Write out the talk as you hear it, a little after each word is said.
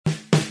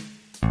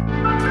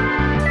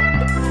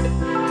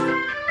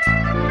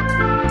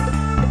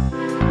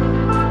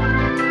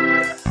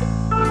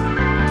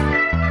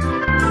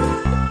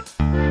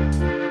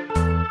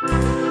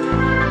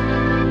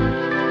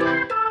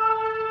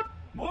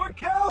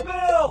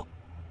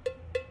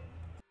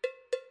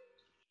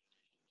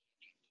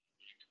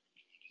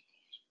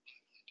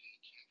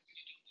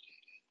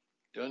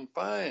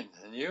fine.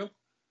 And you?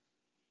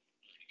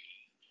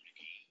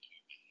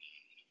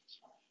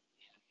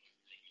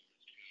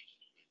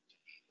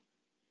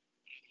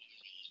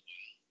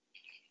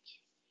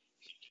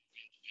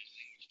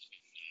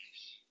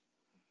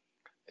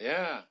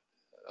 Yeah.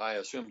 I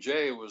assume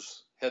Jay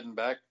was heading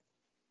back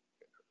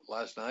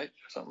last night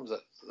or something. Is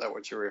that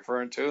what you're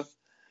referring to?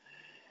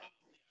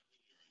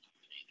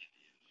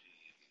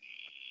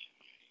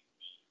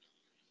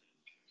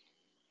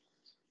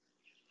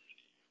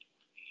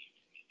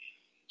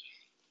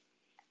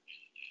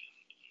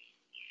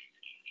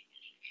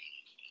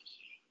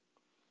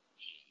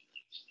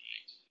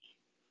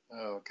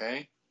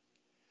 Okay.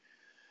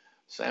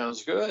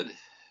 Sounds good.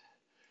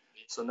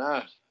 So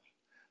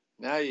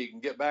now you can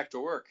get back to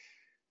work.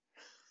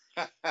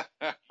 uh,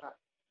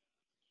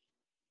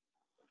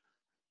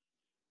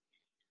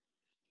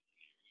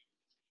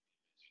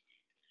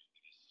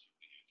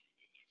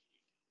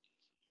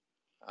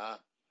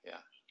 yeah.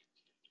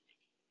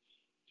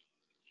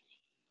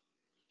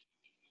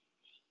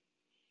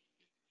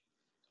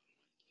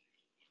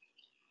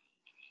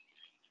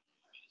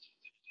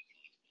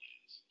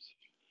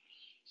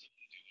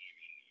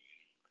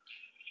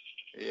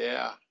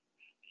 Yeah.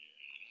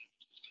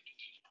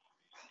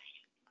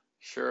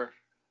 Sure.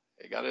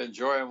 You got to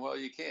enjoy them while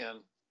you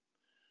can.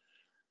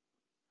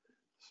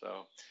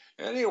 So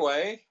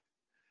anyway,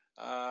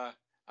 uh,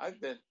 I've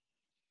been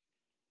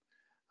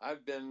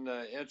I've been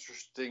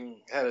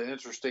had an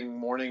interesting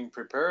morning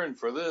preparing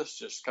for this,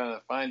 just kind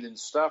of finding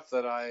stuff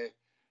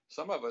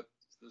some of it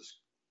is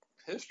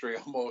history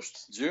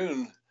almost,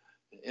 June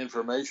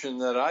information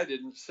that I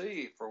didn't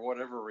see for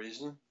whatever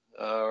reason,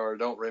 or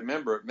don't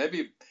remember it.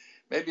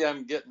 Maybe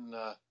I'm getting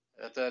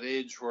at that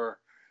age where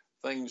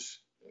things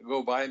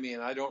go by me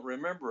and I don't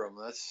remember them.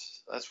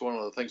 That's one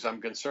of the things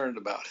I'm concerned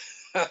about.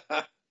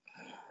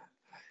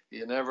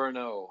 You never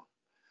know,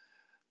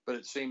 but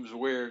it seems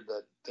weird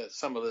that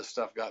some of this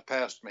stuff got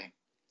past me.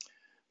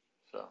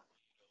 So.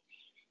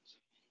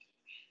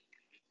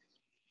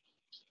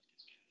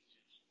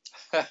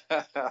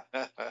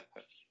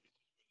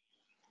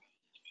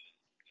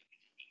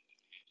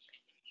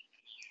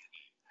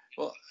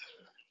 well,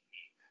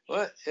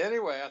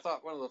 anyway, I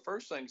thought one of the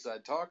first things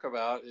I'd talk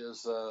about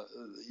is the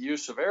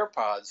use of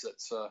AirPods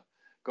that's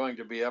going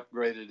to be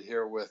upgraded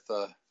here with.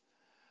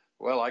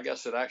 Well, I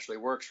guess it actually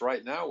works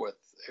right now with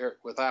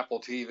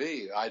Apple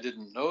TV. I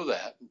didn't know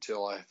that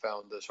until I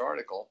found this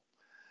article.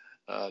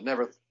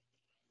 Never.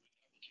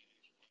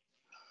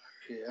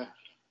 Yeah.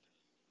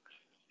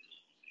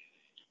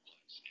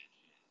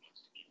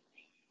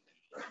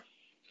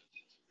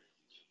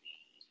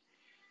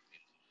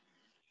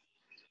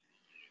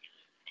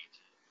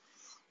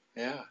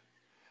 Yeah.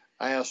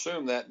 I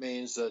assume that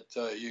means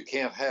that you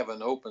can't have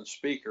an open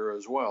speaker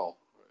as well.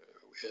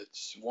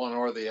 It's one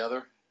or the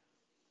other.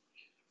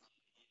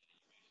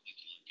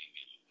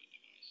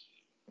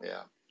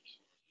 Yeah.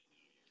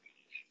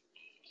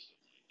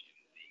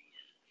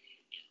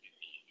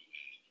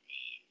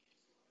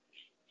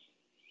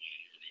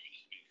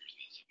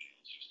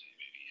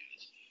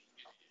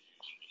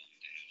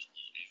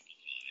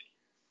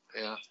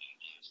 Yeah.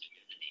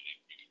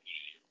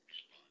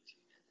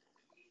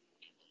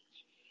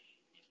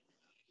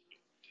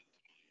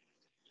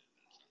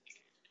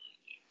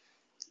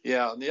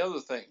 Yeah, and the other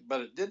thing,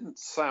 but it didn't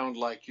sound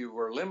like you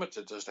were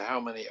limited as to how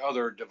many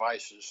other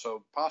devices.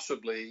 So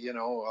possibly,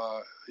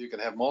 you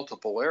could have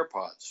multiple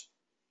AirPods,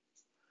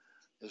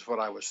 is what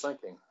I was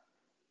thinking.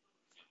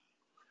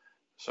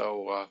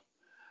 So,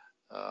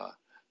 uh,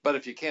 but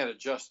if you can't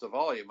adjust the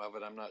volume of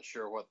it, I'm not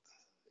sure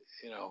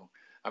you know,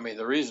 I mean,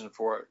 the reason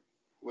for it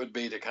would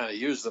be to kind of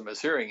use them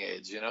as hearing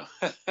aids,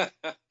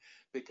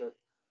 because,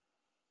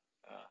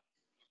 uh,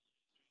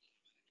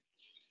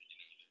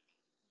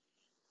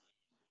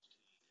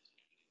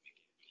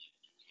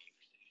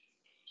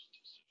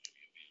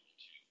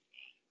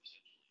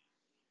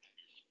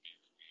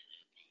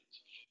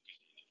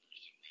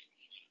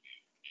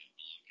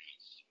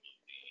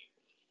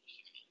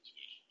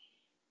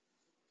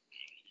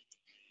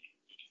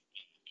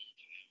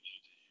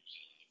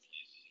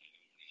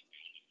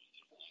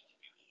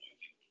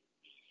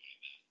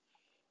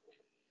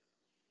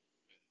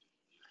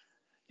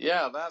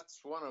 yeah, that's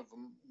one of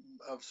them,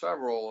 of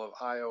several of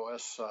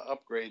iOS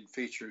upgrade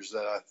features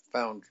that I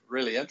found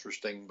really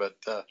interesting. But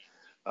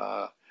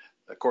uh,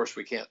 of course,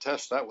 we can't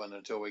test that one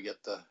until we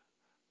get the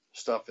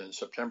stuff in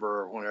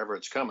September or whenever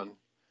it's coming.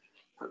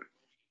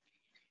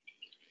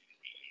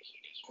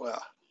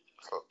 Well,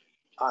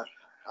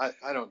 I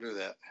I don't do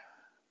that.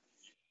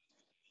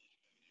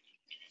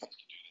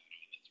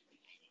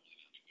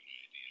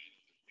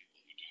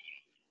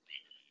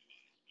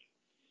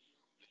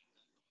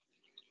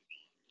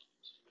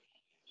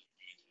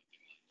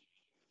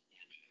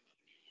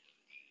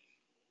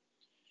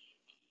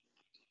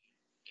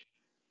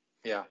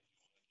 Yeah,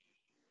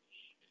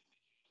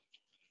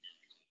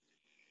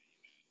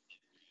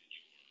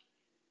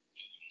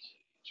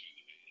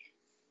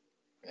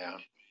 yeah,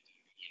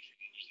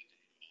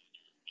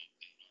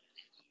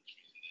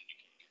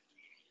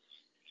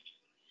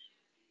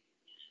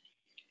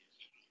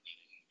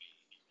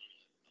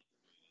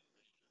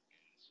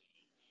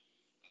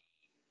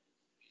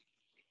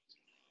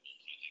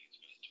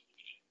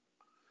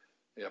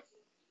 Yep.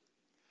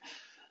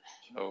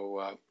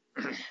 So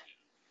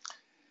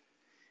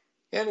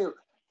anyway,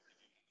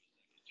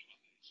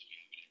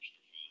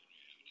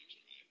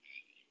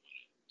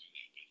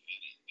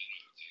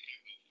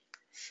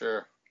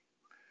 sure.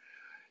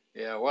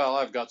 Yeah. Well,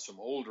 I've got some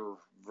older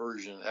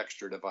version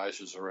extra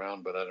devices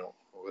around, but I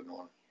wouldn't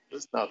want.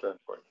 It's not that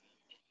important.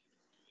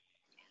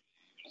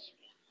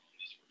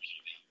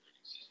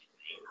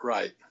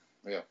 Right.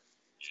 Yeah.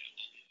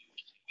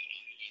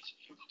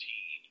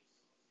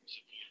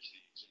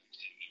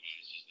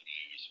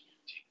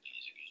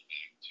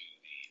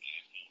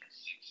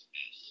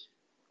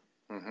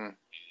 Hmm.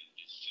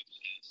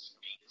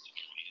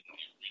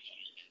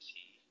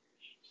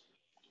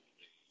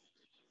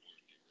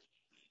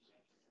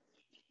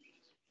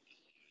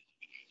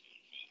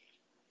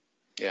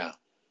 Yeah.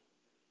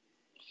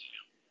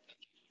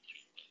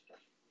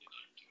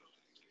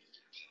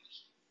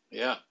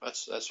 Yeah.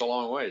 That's a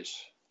long ways.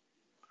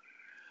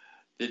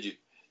 Did you?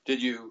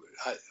 Did you?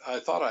 I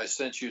thought I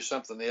sent you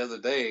something the other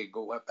day.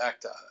 Go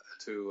back to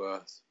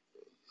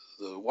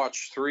the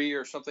Watch 3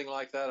 or something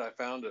like that. I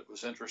found it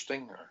was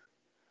interesting,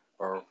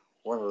 or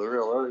one of the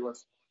real early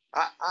ones.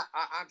 I'm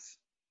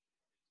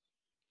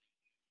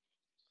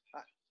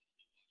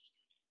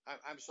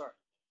I'm sorry.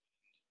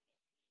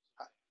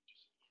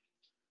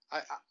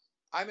 I,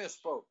 I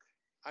misspoke.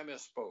 I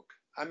misspoke.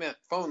 I meant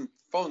phone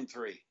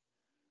 3.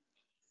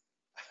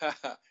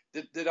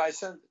 Did I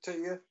send it to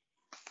you?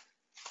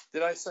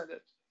 Did I send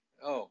it?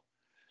 Oh,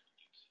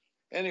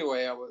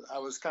 anyway, I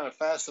was kind of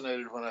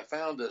fascinated when I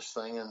found this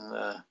thing, and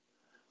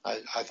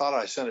I thought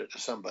I sent it to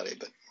somebody,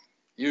 but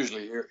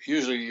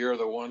usually you're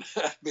the one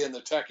being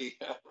the techie.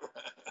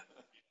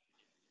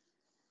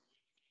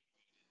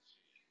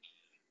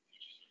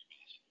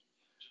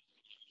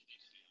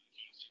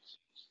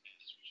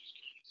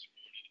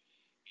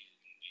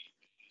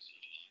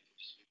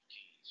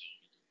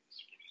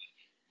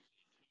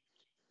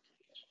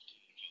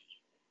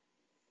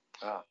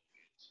 Ah,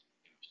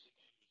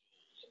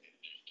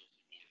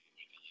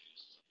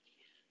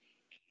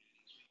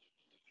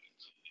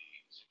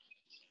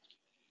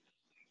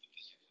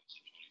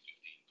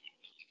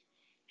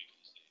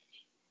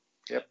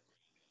 yep.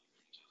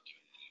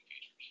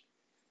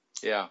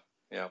 Yeah.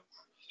 Yeah.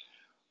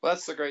 Well,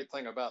 that's the great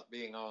thing about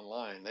being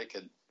online. They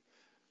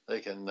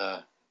can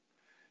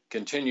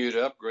continue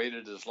to upgrade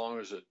it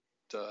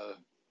uh,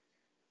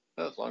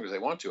 as long as they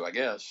want to, I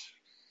guess.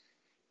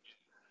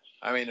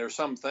 I mean, there's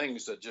some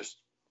things that just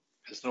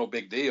it's no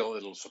big deal.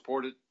 It'll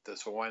support it,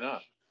 so why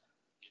not?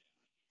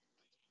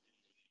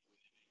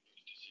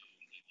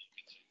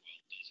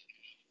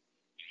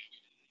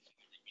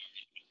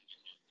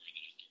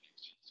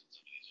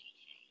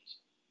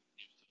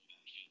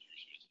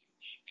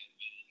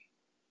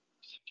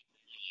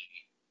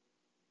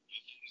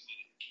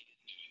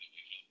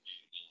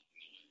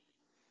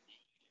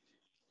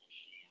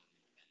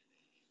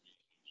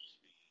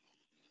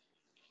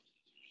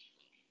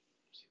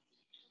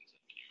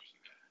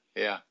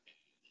 Yeah.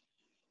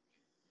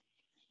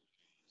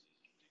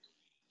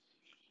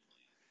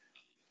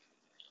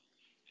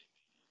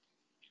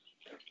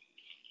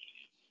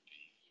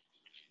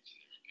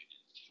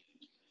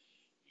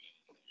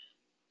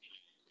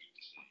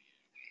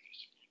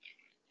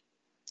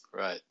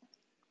 Right.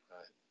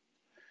 Right.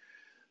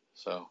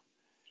 So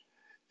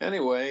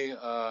anyway,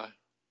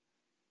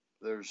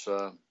 there's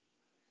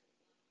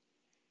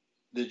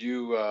did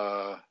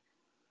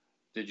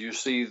you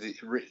see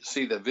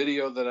the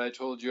video that I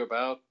told you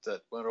about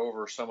that went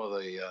over some of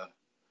the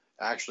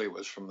actually it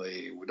was from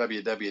the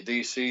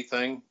WWDC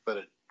thing, but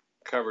it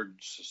covered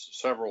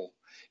several.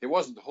 It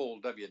wasn't the whole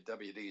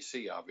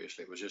WWDC,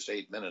 obviously. It was just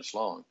 8 minutes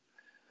long.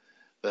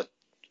 That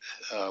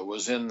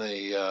was in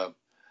the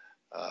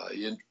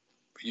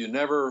you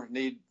never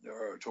need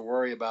to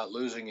worry about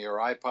losing your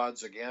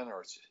iPods again,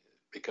 or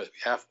because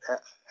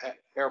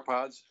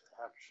AirPods.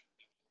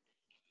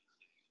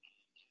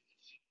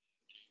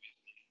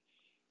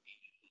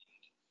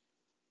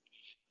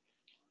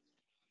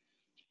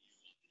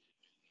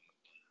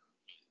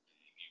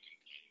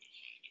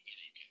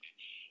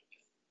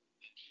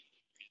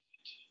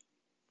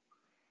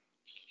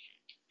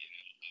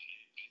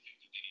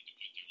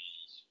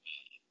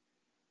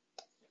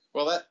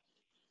 Well, that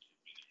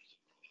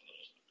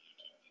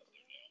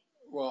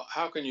well,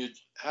 how can you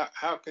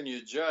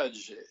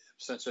judge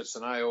since it's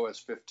an iOS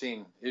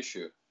 15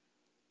 issue?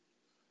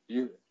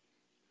 You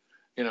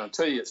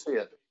until you see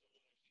it.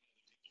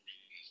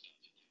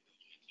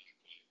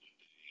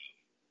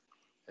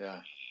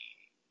 Yeah,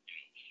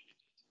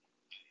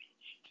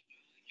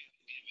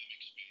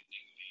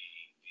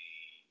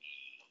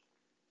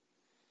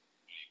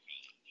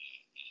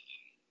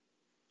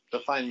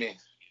 define me.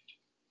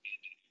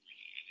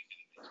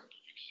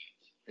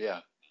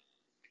 Yeah,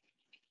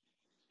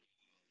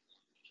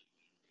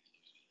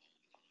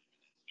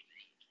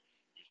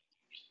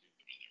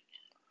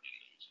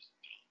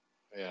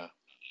 yeah,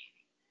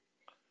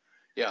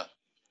 yeah.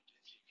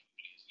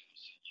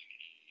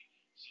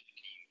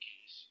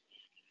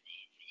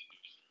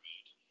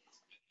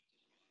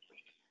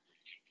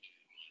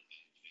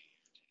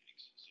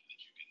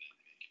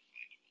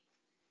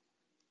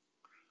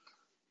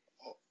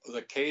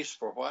 the case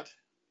for what?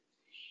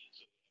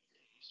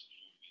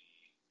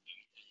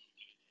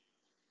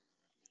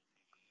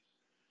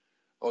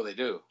 Oh, they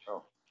do.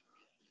 Oh,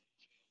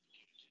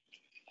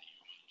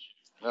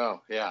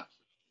 oh, yeah.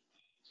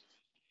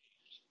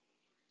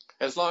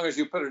 As long as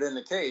you put it in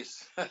the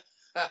case.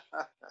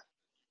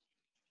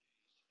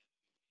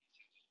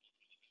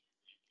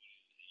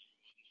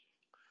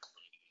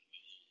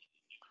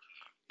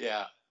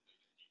 Yeah.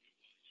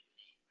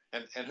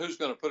 And who's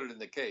going to put it in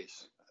the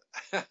case?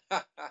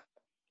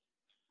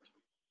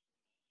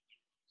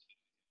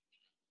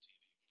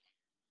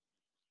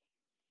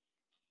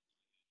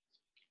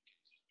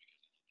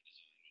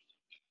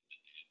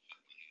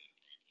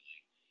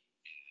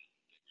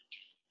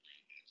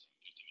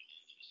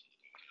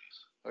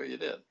 Oh, you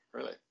did,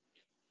 really?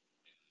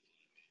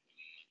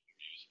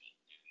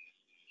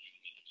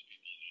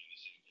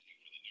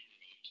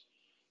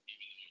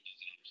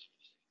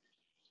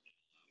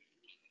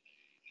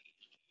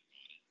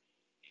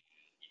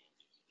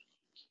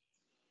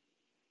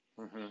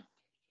 Mm-hmm.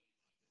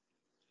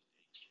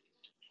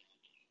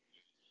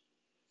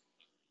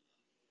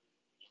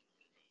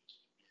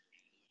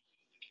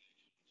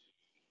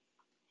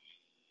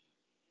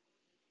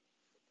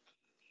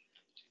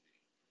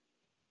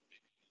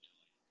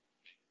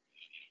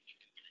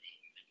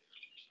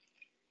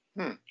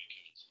 Hmm.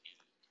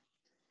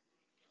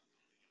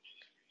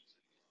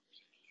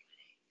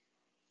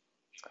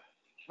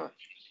 Huh.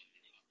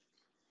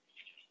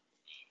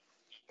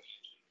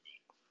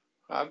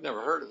 I've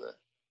never heard of that.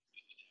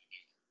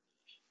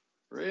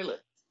 Really?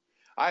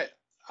 I,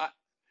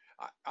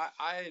 I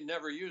I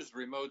never used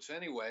remotes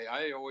anyway.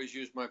 I always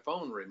used my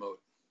phone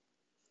remote.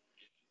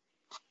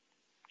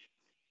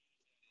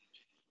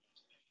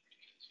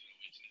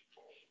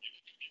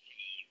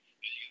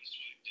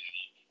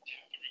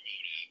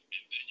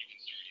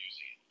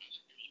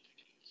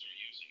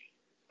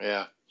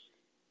 Yeah.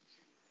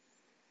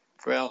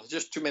 Well,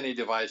 just too many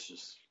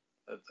devices.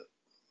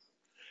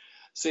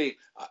 See,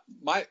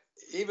 my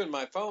even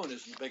my phone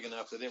isn't big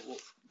enough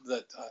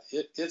that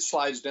it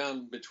slides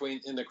down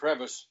between in the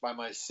crevice by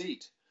my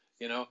seat.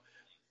 You know,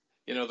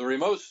 the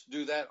remotes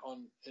do that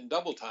on in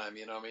double time.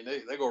 I mean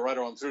they go right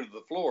on through to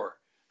the floor,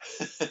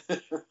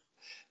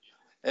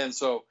 and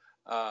so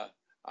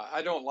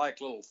I don't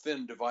like little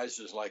thin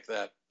devices like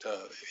that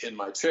in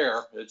my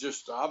chair. It's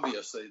just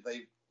obvious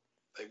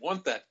they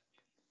want that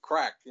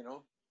crack.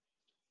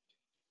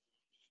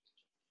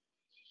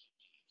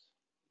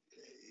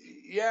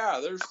 Yeah,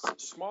 there's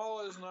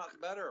small is not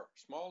better.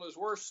 Small is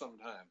worse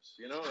sometimes.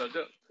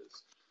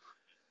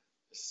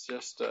 It's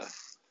just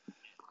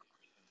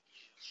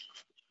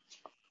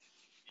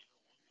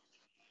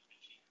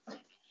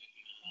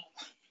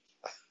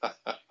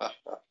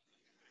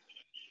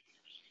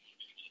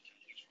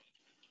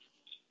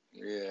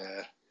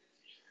yeah.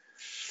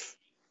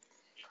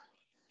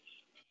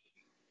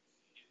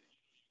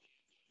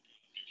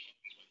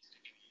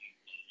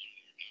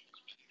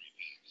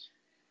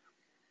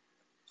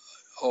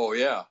 Oh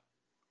yeah,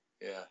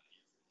 yeah.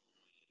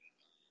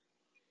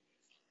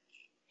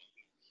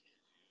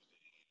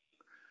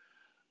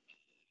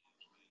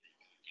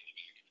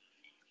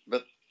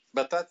 But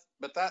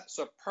that's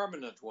a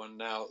permanent one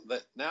now.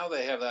 That now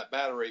they have that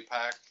battery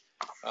pack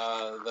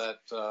that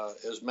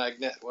is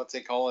magnet. What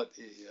they call it,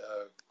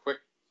 quick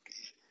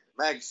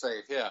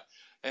MagSafe. Yeah,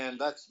 and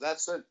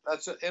that's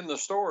it in the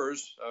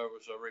stores.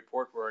 Was a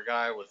report where a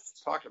guy was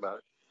talking about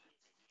it.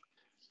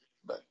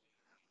 But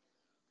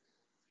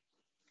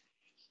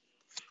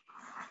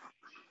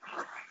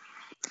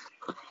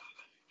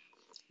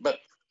but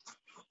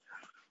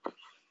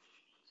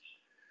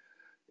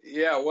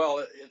yeah,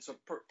 well, it's a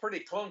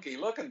pretty clunky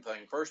looking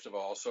thing, first of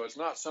all. So it's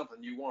not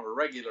something you want to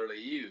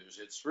regularly use.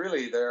 It's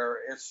really there.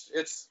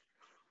 It's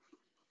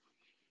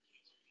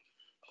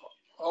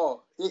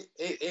Oh,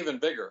 even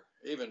bigger,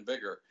 even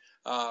bigger.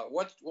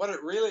 What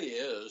it really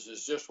is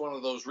just one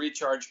of those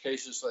recharge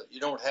cases that you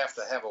don't have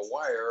to have a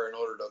wire in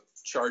order to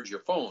charge your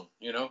phone.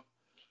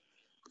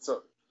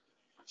 So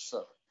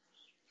so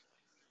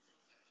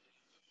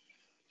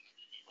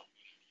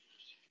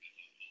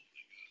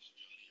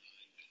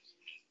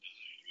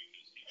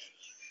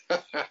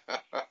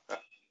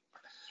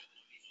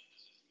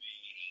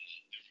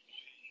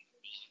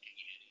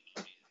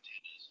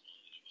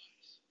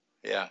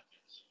yeah,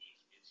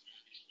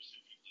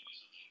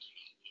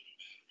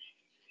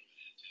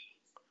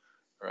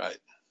 right.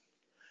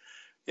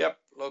 Yep.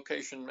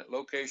 Location,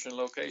 location,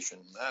 location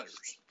matters.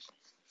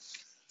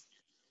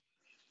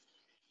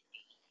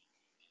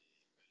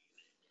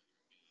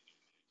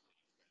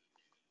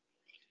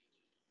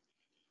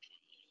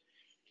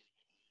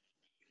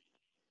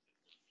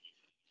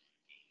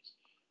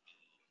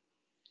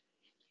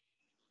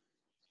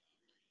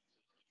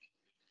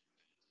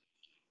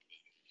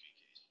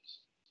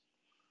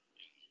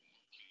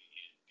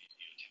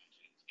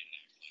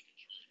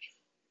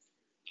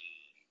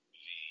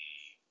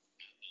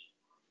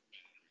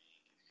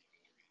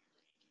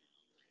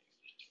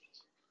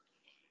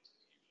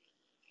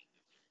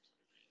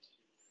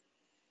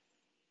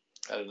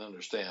 I didn't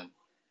understand.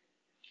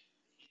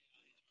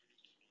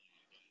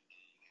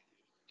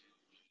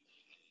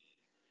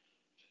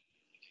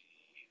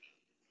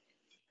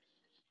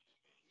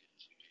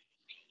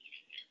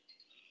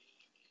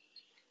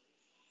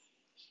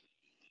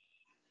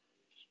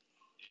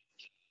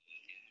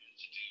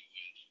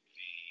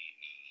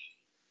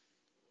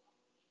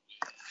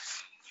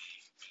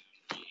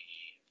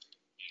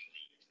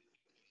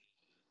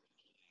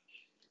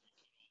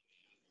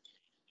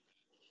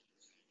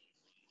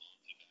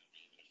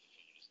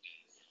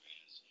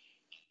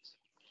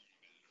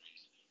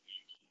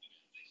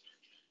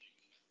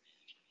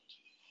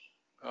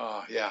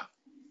 Yeah,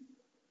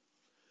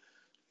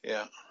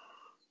 yeah.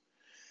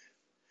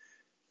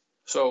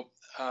 So,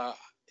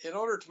 in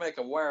order to make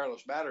a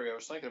wireless battery, I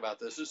was thinking about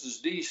this. This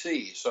is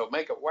DC, so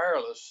make it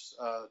wireless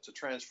to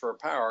transfer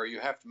power. You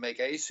have to make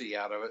AC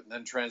out of it and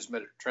then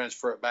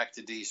transfer it back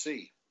to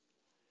DC.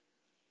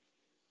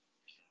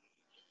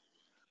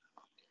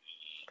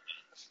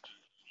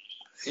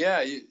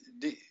 Yeah,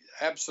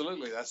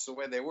 absolutely. That's the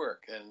way they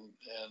work, and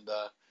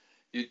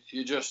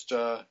you just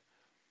uh,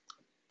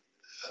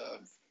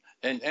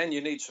 and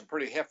you need some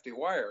pretty hefty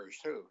wires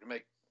too to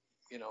make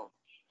you know.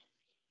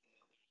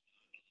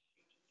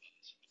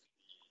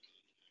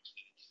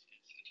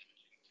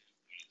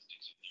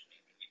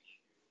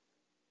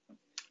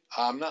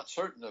 I'm not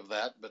certain of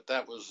that, but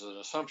that was an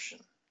assumption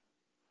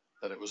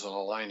that it was an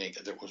aligning.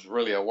 That it was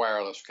really a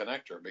wireless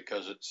connector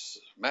because it's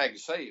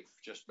MagSafe.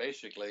 Just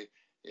basically,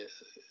 it,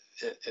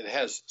 it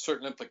has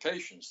certain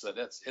implications that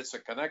it's a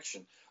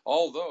connection.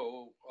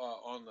 Although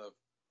on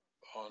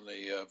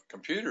the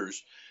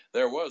computers,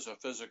 there was a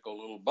physical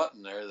little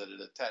button there that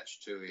it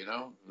attached to.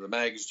 The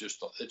mags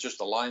just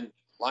aligned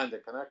the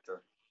connector.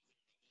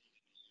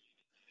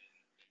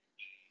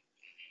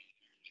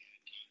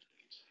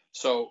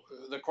 So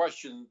the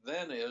question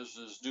then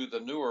is do the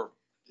newer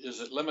is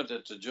it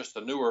limited to just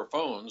the newer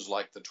phones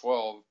like the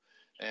 12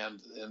 and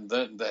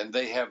then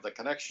they have the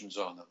connections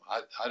on them?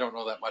 I don't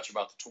know that much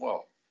about the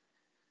 12.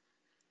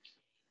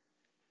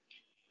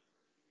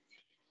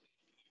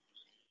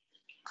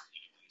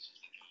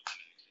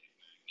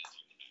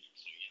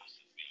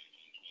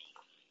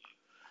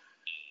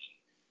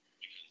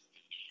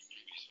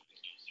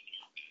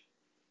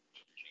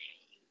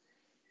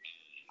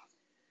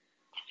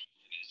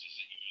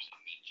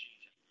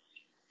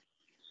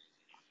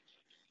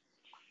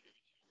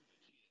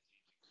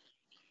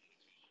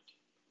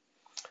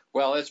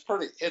 Well, it's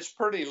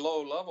pretty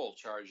low level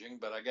charging,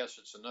 but I guess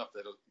it's enough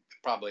that it'll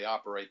probably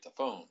operate the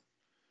phone.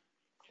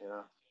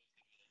 Yeah.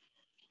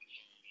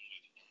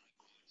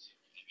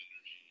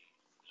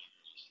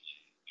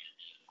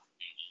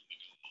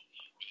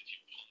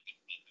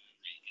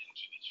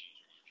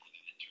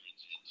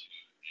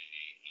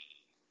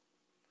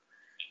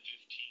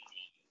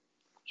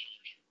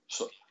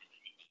 So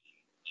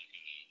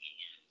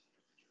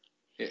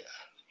yeah,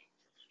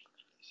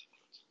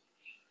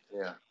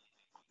 yeah.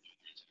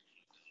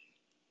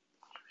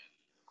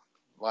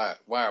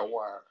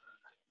 Wire.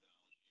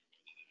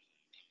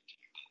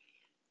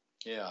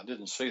 Yeah, I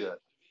didn't see that.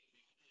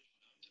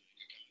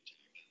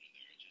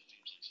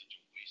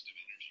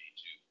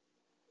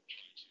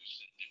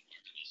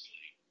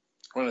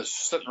 When it's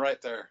sitting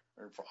right there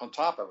on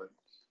top of it.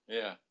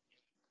 Yeah,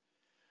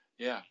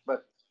 yeah.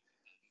 But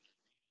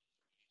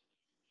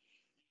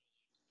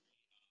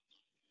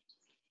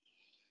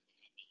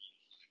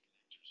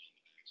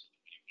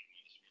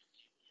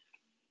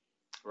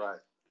right,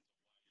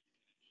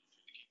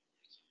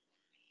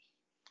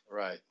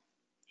 right,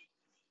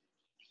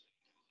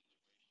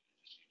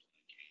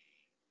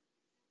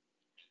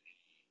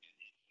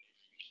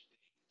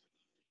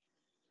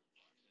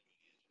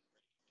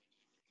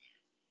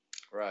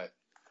 right.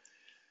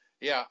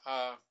 Yeah.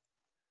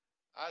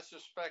 I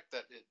suspect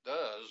that it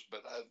does,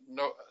 but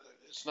no,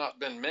 it's not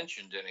been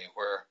mentioned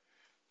anywhere.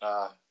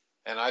 Uh,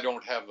 and I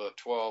don't have a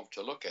 12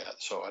 to look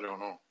at, so I don't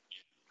know.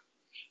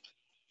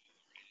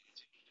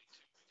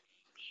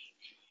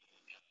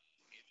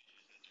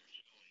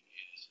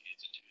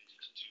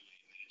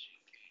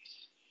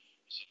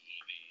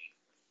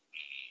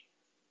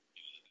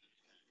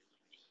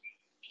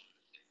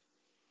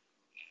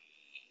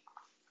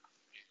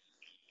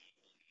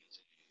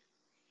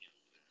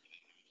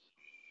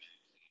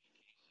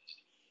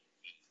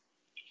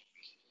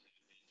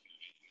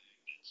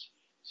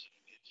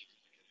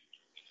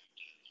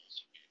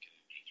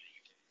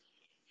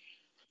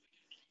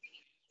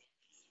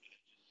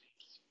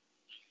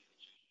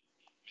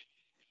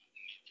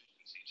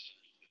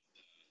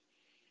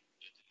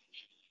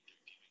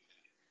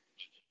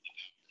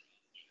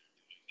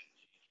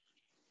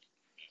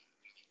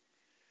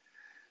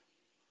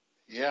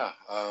 Yeah,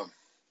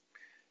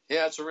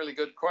 yeah, it's a really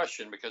good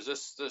question because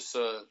this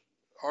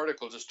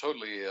article just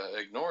totally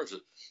ignores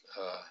it.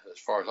 As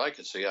far as I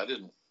could see, I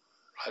didn't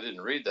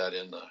read that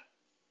in the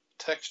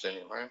text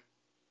anywhere.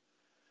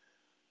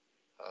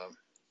 Um,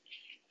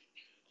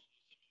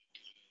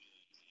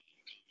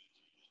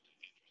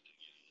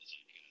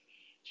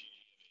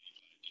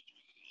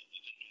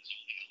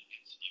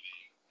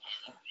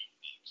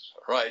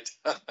 right.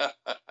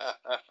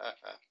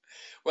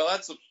 Well,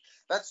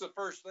 that's the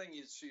first thing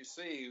you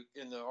see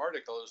in the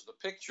article is the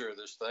picture of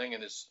this thing,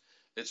 and it's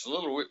a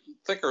little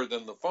thicker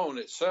than the phone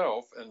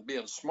itself, and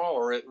being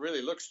smaller, it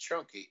really looks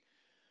chunky.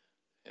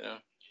 You know.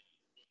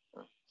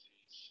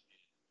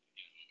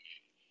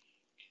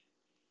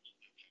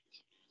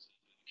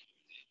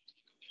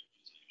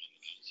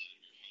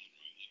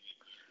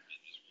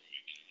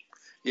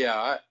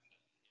 Yeah.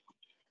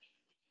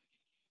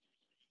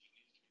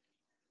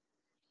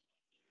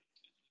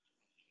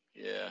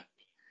 Yeah.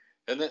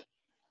 And then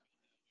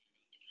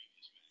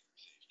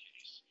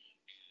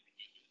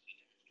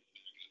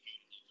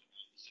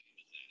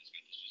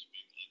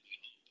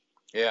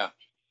Yeah.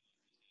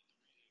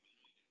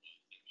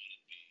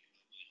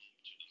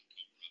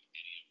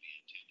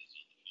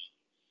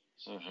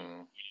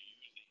 Hmm.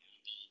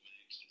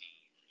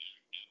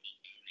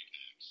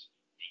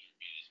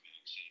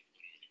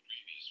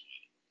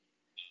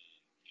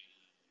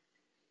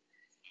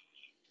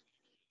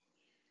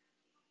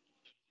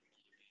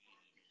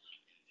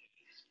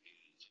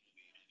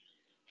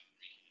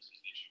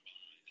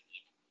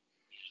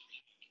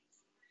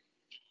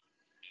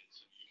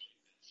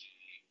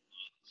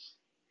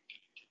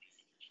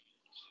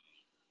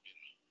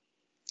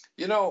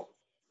 You know,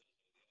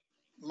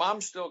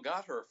 Mom still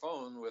got her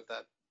phone with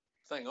that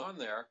thing on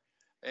there,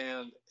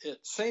 and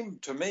it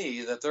seemed to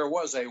me that there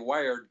was a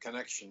wired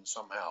connection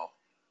somehow.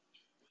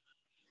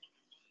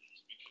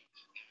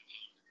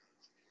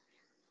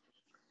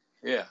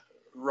 Yeah,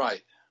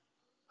 right.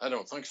 I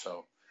don't think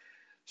so.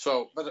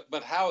 So,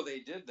 but how they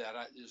did that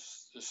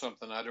is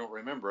something I don't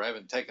remember. I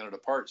haven't taken it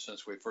apart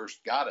since we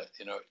first got it.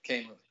 You know, it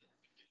came.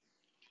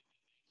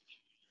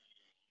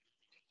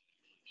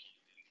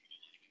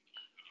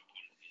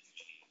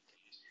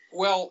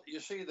 Well, you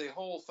see, the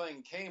whole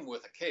thing came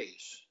with a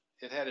case.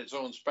 It had its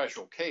own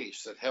special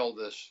case that held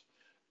this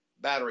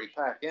battery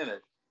pack in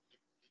it.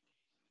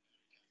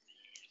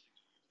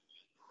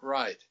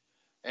 Right.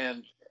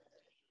 And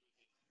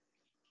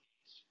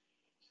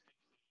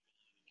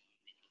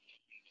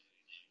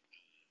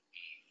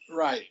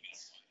right.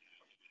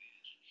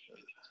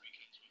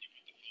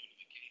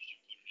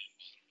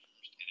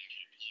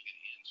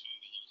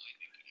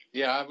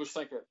 Yeah, I was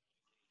thinking.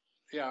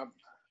 Yeah,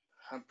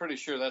 I'm pretty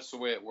sure that's the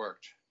way it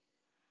worked.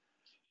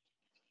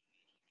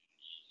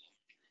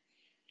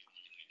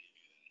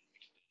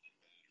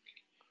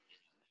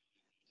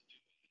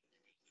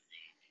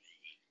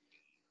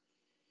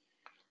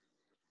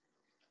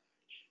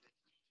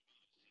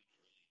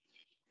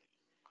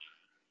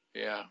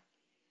 Yeah.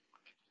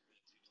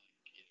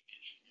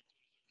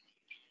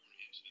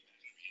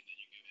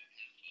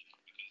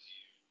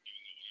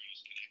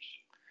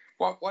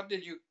 What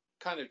did you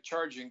kind of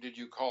charging did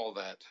you call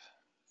that?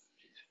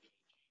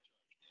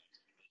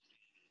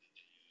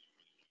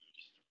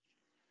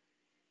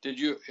 Did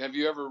you have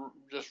you ever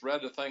just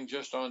read a thing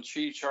just on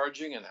Qi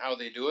charging and how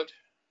they do it?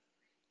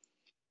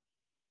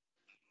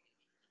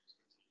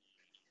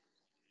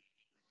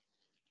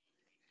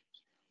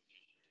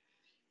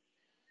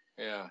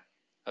 Yeah,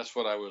 that's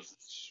what I was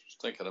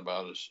thinking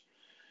about is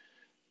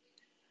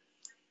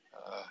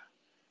uh,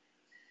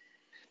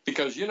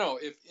 because you know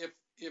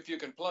if you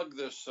can plug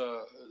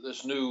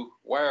this new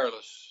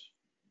wireless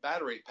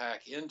battery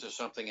pack into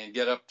something and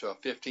get up to a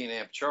 15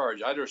 amp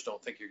charge, I just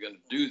don't think you're going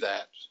to do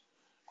that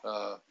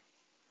uh,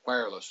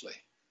 wirelessly.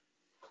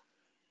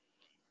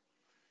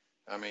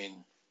 I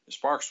mean,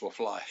 sparks will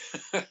fly.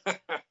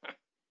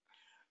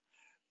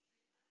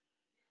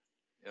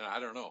 You know, I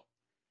don't know.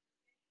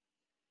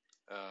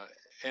 Uh,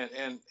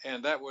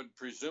 and that would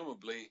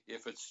presumably,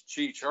 if it's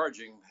Qi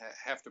charging,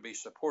 have to be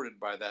supported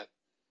by that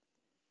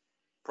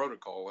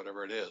protocol,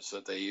 whatever it is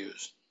that they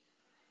use.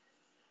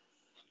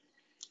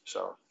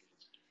 So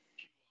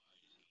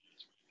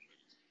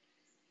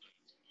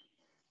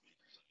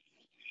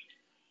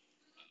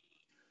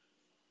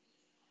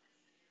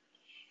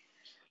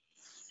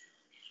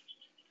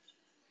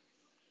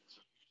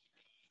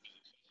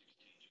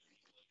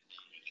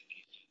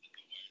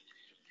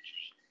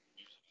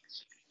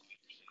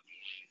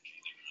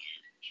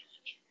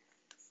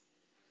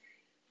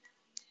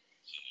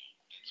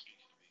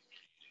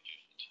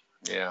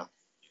yeah,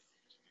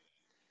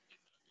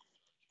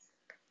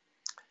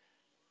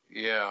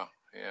 yeah,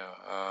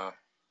 yeah.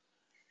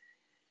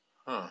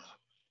 Huh.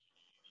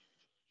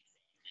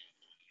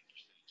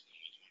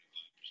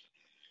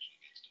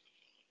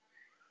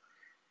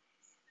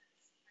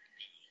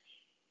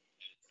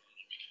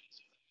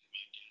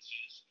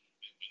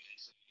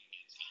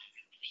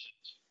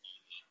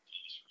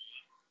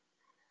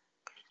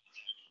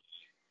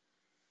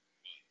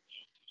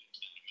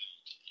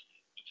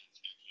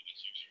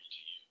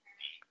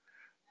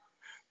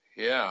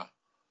 Yeah.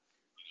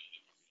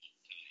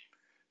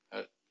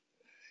 Uh,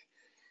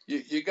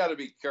 you got to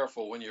be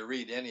careful when you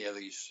read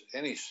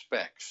any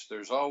specs.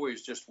 There's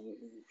always just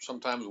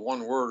sometimes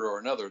one word or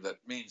another that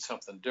means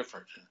something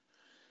different.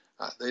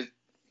 They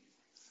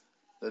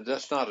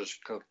that's not as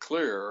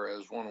clear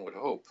as one would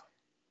hope.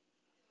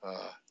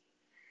 Uh,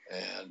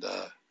 and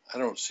I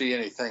don't see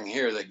anything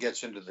here that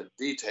gets into the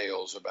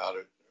details about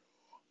it.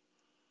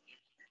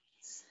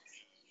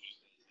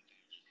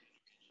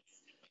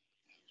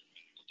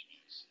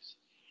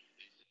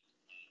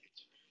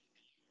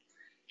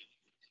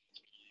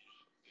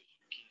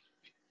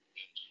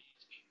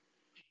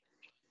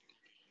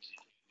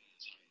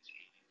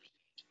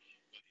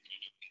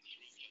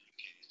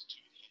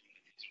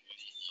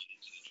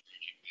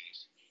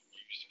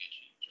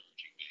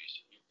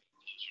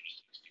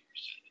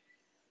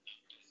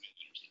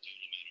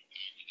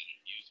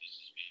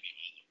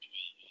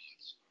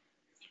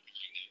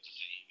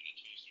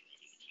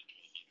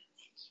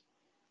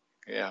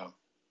 Yeah,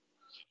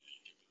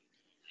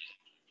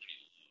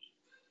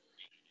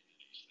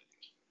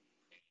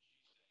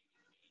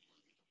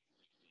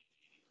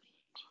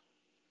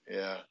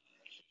 Yeah.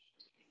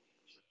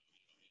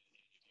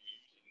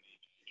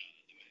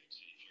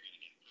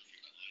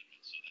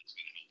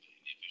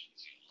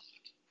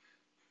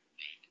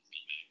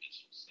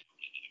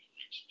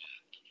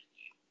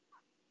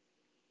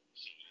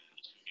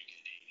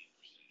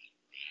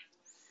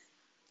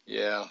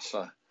 Yeah.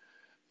 So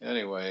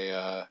anyway,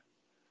 I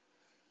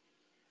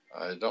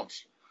don't.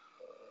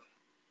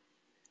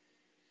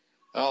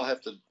 I'll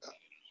have to.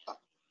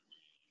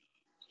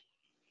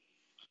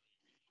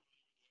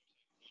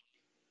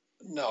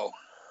 No.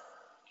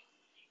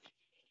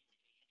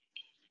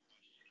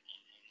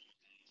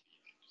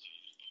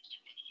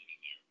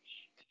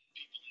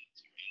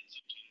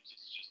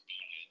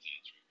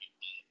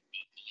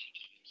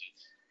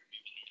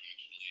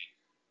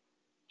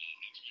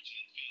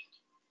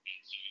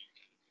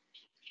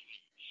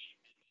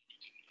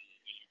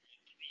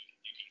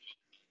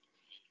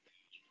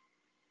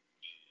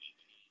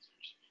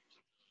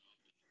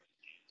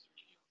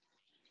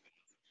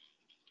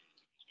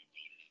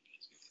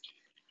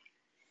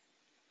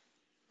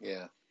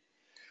 Yeah.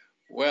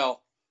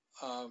 Well,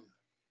 um,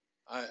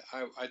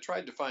 I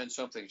tried to find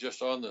something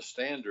just on the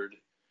standard,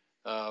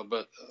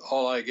 but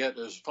all I get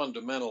is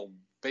fundamental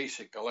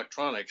basic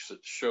electronics that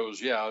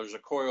shows, yeah, there's a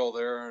coil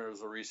there, and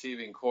there's a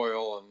receiving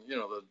coil, and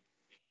the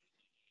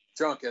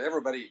junk, and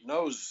everybody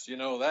knows,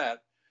 that.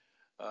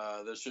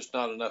 There's just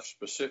not enough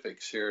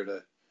specifics here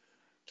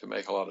to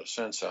make a lot of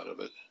sense out of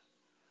it.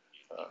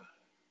 Uh,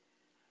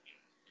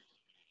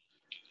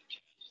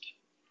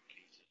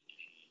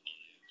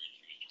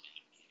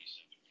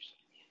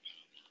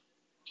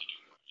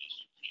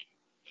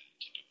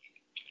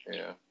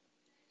 yeah.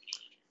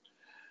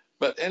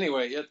 But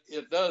anyway,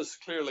 it does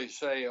clearly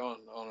say on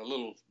a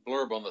little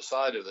blurb on the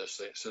side of this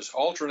thing, it says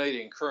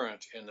alternating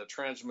current in the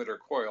transmitter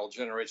coil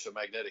generates a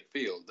magnetic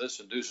field. This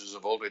induces a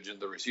voltage in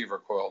the receiver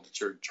coil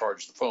to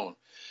charge the phone.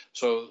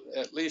 So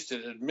at least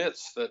it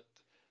admits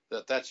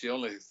that's the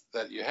only,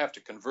 that you have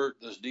to convert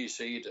this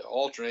DC to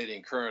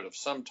alternating current of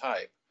some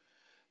type,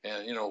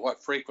 and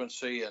what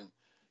frequency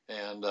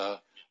and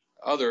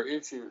other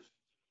issues.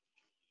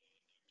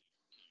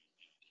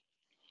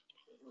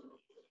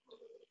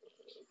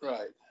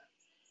 Right.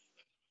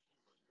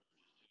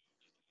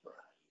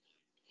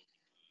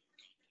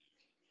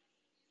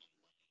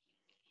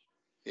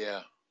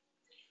 Yeah.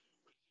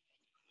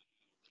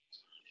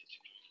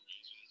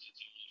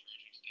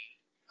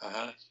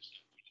 Uh-huh.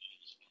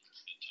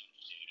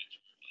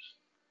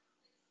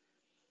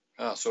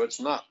 So it's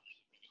not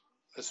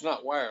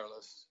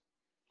wireless.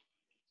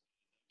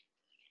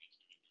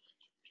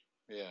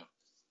 Yeah.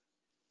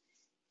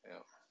 Yeah.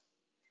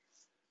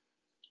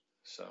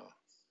 So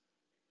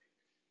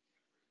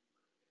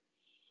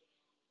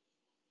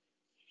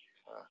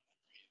uh,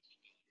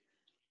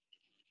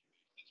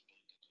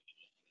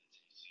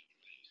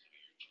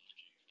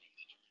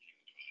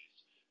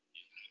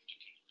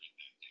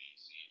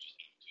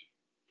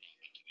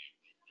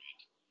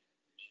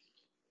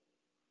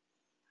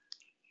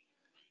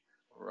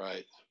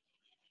 right.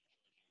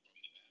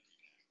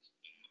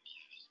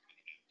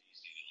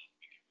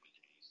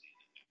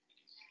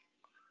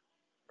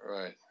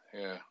 Right.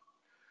 Yeah.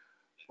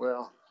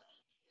 Well,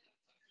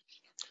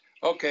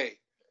 okay.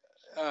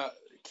 Uh,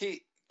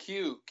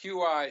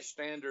 QI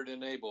standard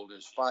enabled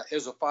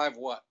is a 5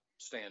 watt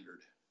standard.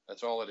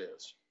 That's all it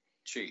is.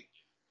 Qi.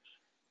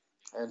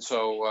 And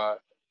so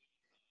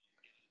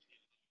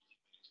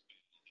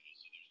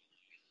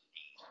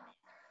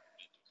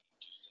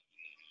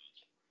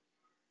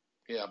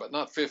yeah, but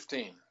not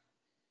 15.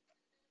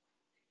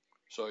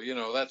 So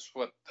that's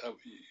what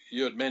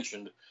you had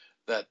mentioned,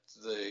 that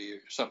the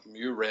something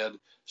you read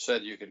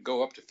said you could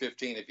go up to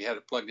 15 if you had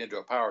it plugged into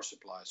a power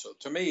supply. So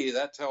to me,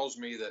 that tells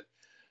me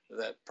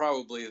that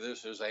probably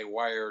this is a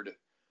wired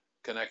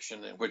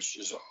connection, which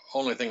is the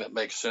only thing that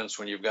makes sense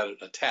when you've got it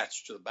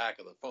attached to the back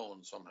of the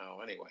phone somehow.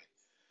 Anyway,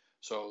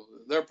 so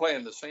they're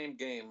playing the same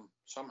game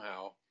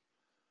somehow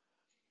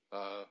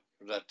uh,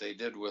 that they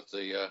did with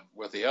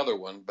the other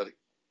one, but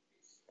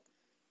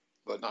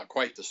not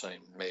quite the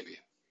same maybe.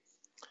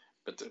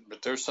 But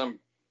there's some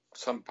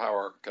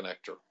power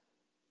connector.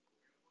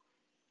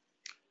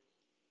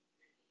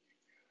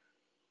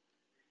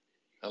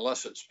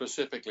 Unless it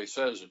specifically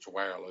says it's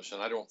wireless,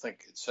 and I don't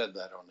think it said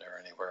that on there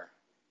anywhere.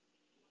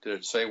 Did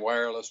it say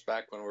wireless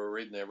back when we were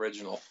reading the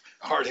original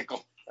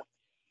article?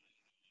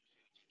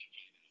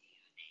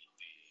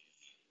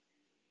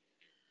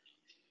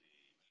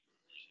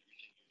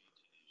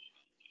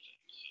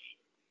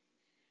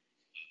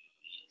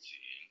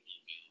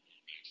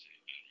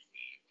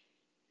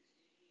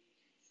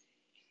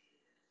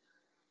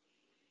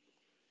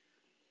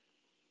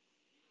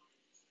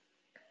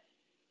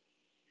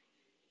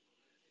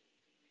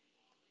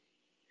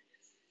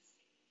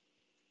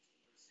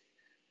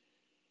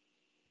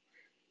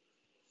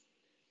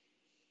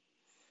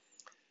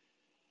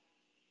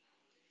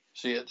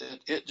 See,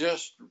 it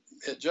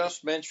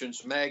just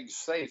mentions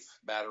MagSafe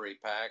battery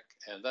pack,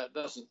 and that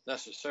doesn't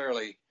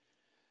necessarily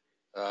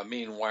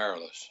mean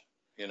wireless.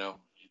 You know.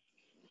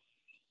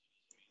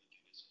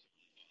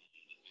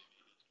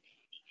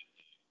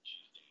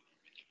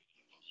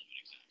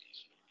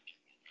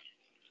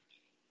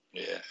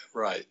 Yeah,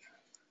 right.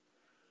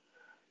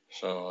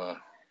 So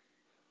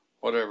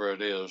whatever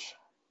it is,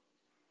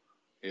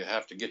 you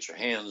have to get your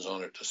hands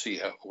on it to see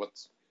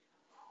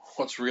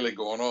what's really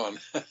going on.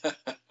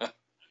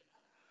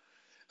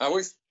 I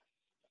wish.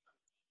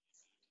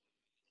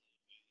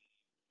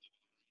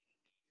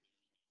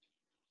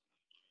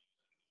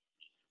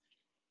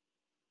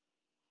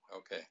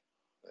 Okay,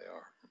 they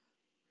are.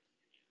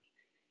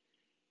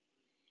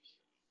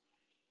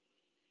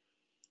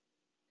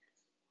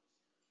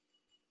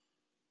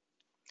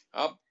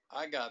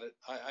 I got it.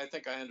 I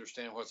think I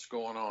understand what's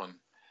going on.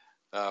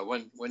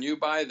 When you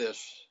buy this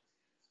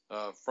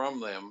from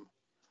them,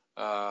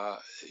 uh,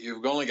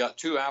 you've only got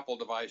two Apple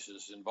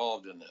devices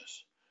involved in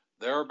this,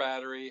 their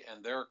battery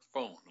and their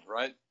phone,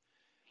 right?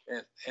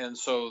 And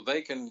so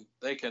they can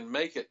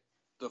make it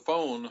the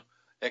phone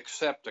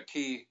accept a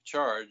key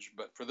charge,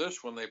 but for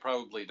this one they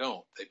probably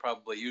don't. They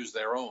probably use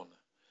their own,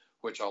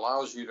 which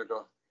allows you to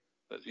go,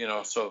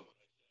 so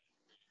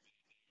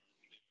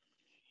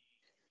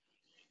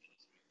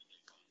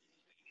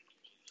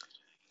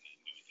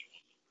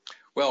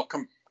well,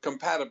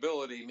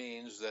 compatibility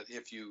means that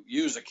if you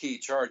use a key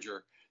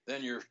charger,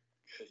 then you're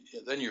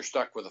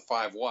stuck with a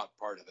 5 watt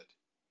part of it.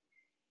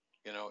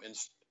 You know,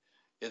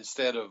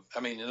 instead of, I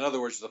mean, in other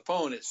words, the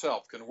phone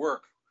itself can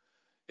work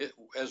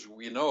as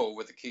we know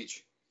with a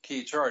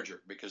key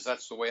charger, because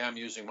that's the way I'm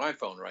using my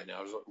phone right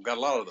now. I've got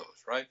a lot of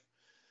those, right?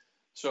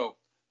 So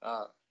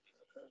uh,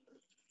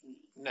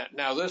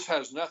 now this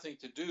has nothing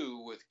to do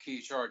with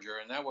key charger,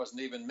 and that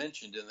wasn't even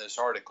mentioned in this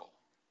article.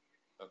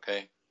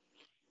 Okay,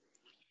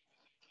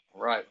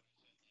 right?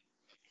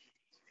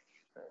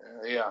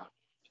 Yeah,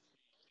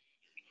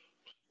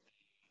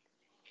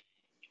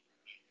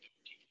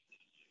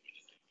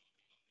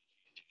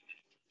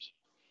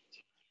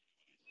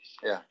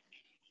 yeah,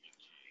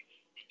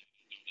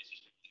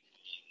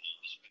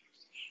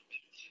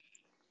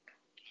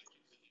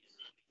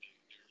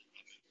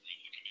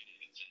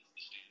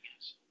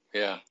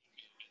 yeah,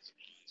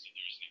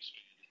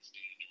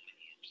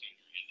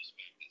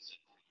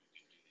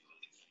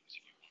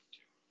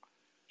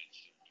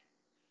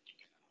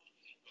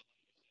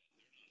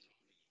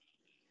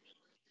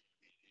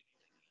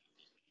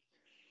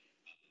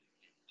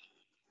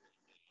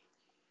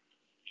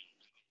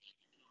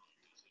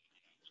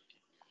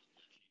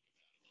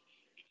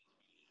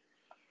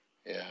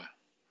 yeah.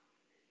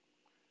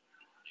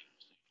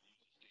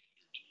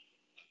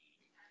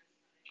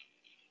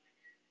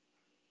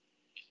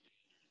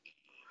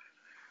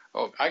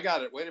 Oh, I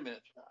got it. Wait a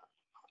minute.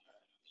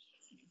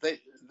 They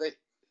they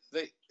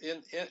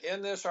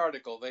in this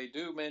article they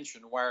do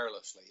mention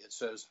wirelessly. It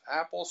says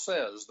Apple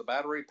says the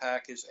battery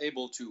pack is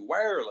able to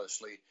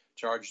wirelessly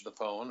charge the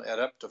phone at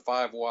up to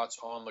 5 watts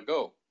on the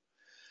go,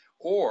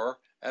 or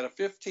at a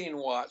 15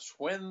 watts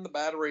when the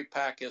battery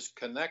pack is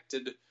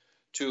connected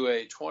to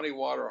a 20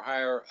 watt or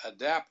higher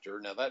adapter.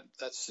 Now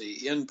that's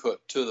the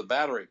input to the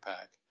battery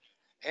pack.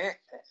 And,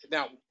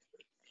 now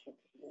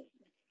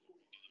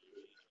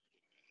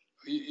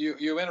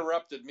you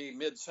interrupted me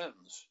mid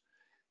sentence.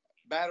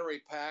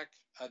 Battery pack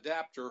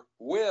adapter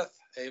with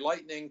a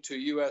lightning to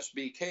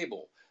USB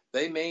cable.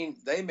 They may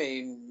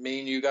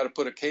mean you got to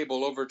put a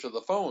cable over to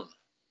the phone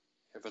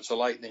if it's a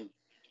lightning.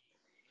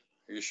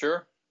 Are you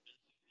sure?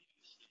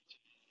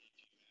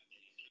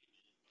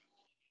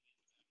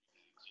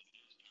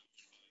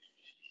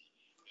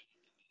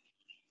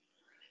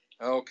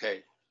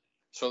 Okay.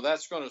 So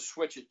that's going to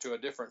switch it to a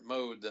different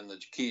mode than the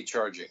key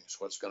charging is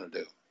what's going to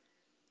do.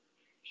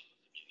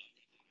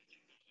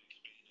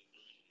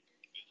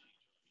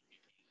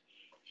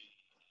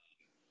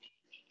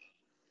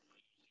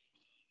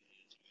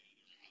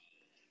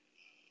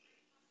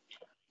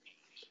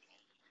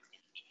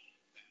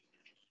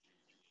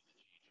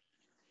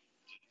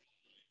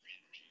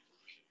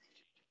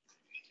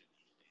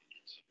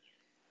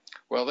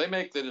 Well, they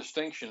make the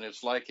distinction.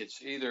 It's like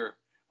it's either,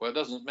 well, it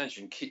doesn't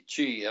mention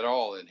Qi at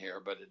all in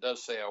here, but it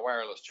does say a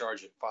wireless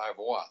charge at 5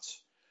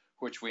 watts,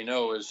 which we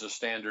know is the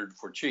standard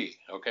for Qi.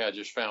 Okay, I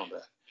just found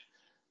that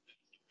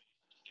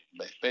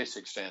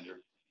basic standard.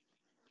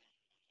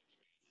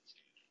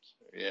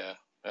 Yeah,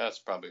 that's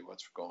probably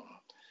what's going on.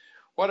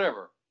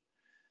 Whatever.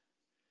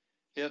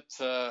 It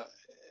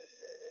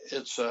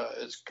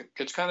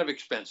it's kind of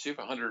expensive,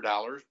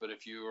 $100. But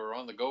if you are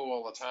on the go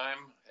all the time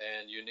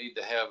and you need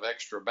to have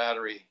extra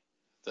battery,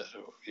 that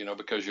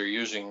because you're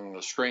using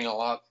the string a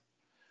lot,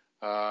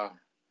 uh,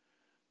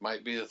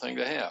 might be the thing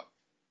to have.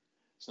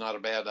 It's not a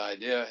bad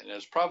idea, and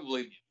it's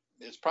probably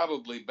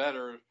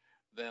better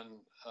than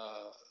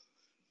uh,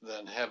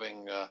 than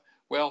having.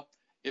 Well,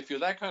 if you're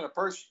that kind of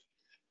person,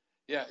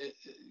 yeah,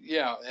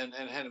 yeah, and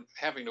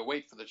having to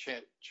wait for the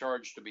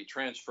charge to be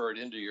transferred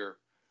into your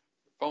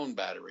phone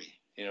battery.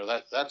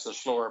 That's a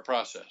slower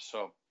process.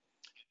 So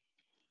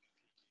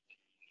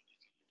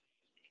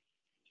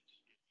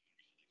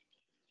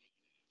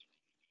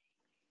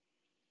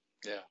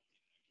yeah,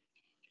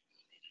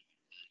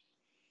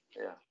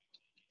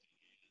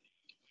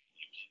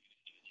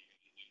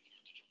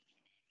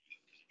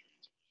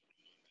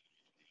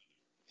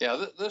 yeah,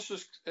 Yeah, this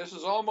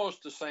is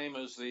almost the same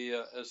as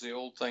the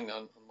old thing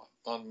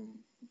on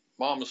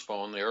Mom's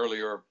phone, the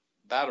earlier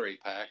battery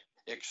pack,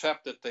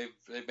 except that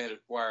they've made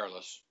it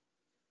wireless.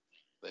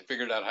 They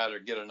figured out how to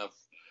get enough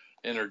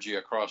energy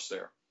across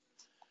there.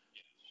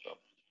 So,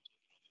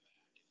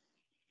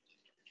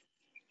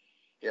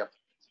 yeah,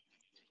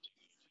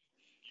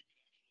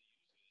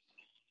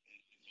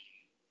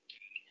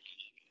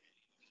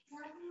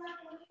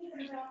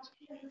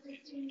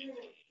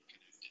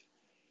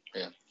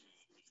 yeah,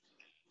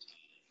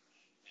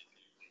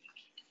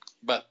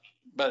 but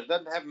it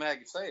doesn't have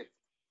MagSafe.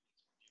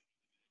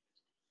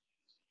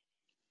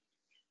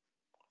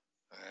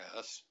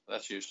 Yeah,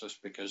 that's useless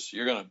because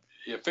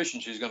the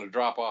efficiency is gonna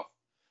drop off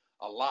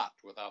a lot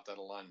without that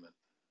alignment.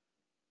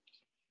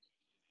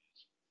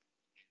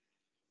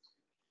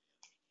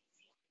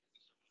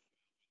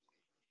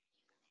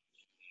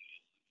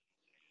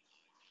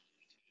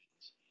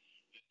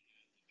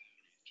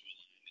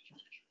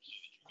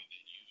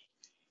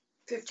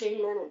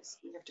 15 minutes.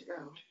 We have to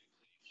go.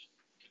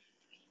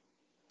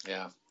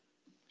 Yeah,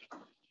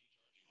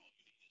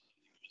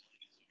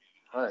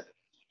 right.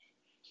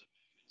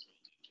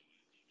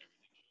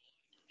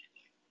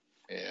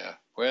 Yeah.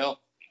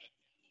 Well,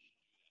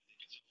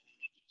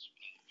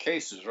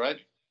 cases, right?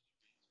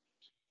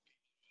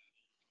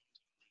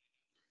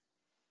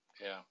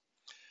 Yeah.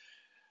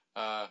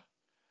 Uh,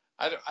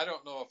 I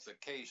don't know if the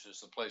case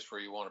is the place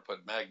where you want to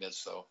put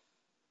magnets, though.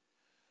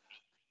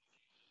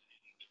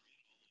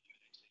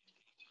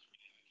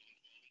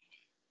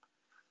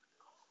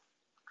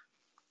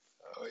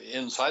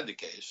 Inside the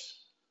case.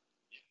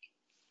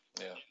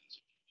 Yeah.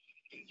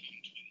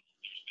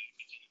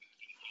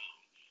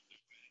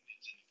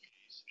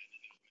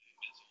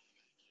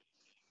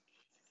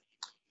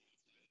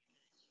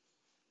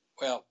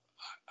 Well,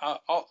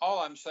 all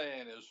I'm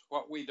saying is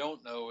what we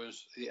don't know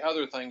is the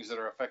other things that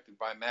are affected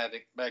by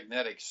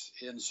magnetics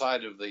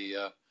inside of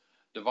the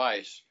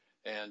device,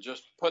 and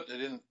just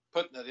putting it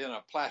in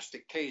a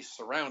plastic case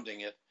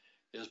surrounding it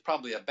is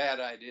probably a bad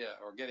idea,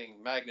 or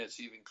getting magnets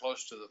even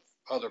close to the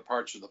other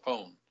parts of the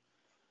phone.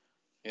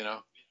 You know,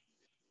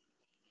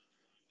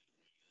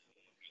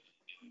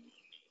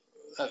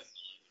 that,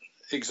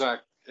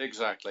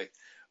 exactly.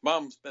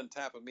 Mom's been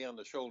tapping me on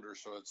the shoulder,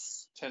 so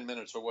it's 10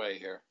 minutes away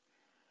here.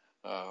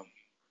 Uh,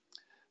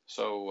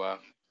 so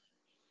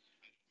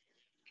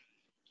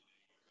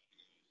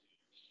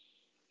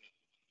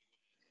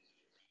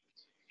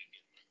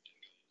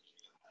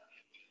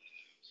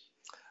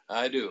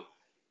I do.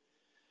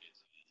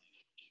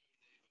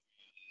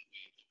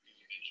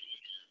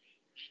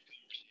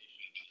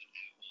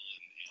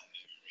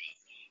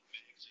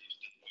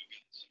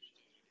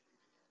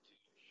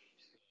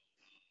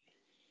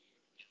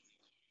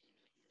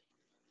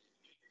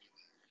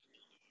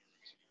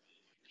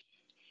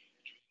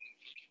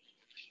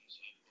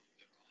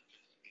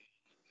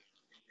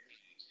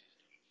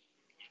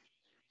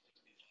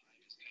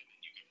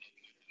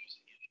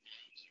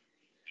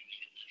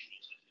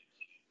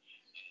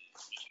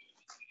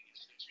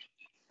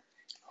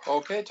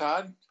 Okay,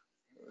 Todd.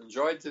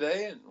 Enjoyed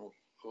today, and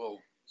we'll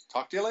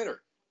talk to you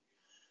later.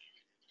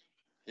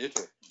 You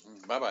too.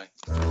 Bye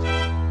bye.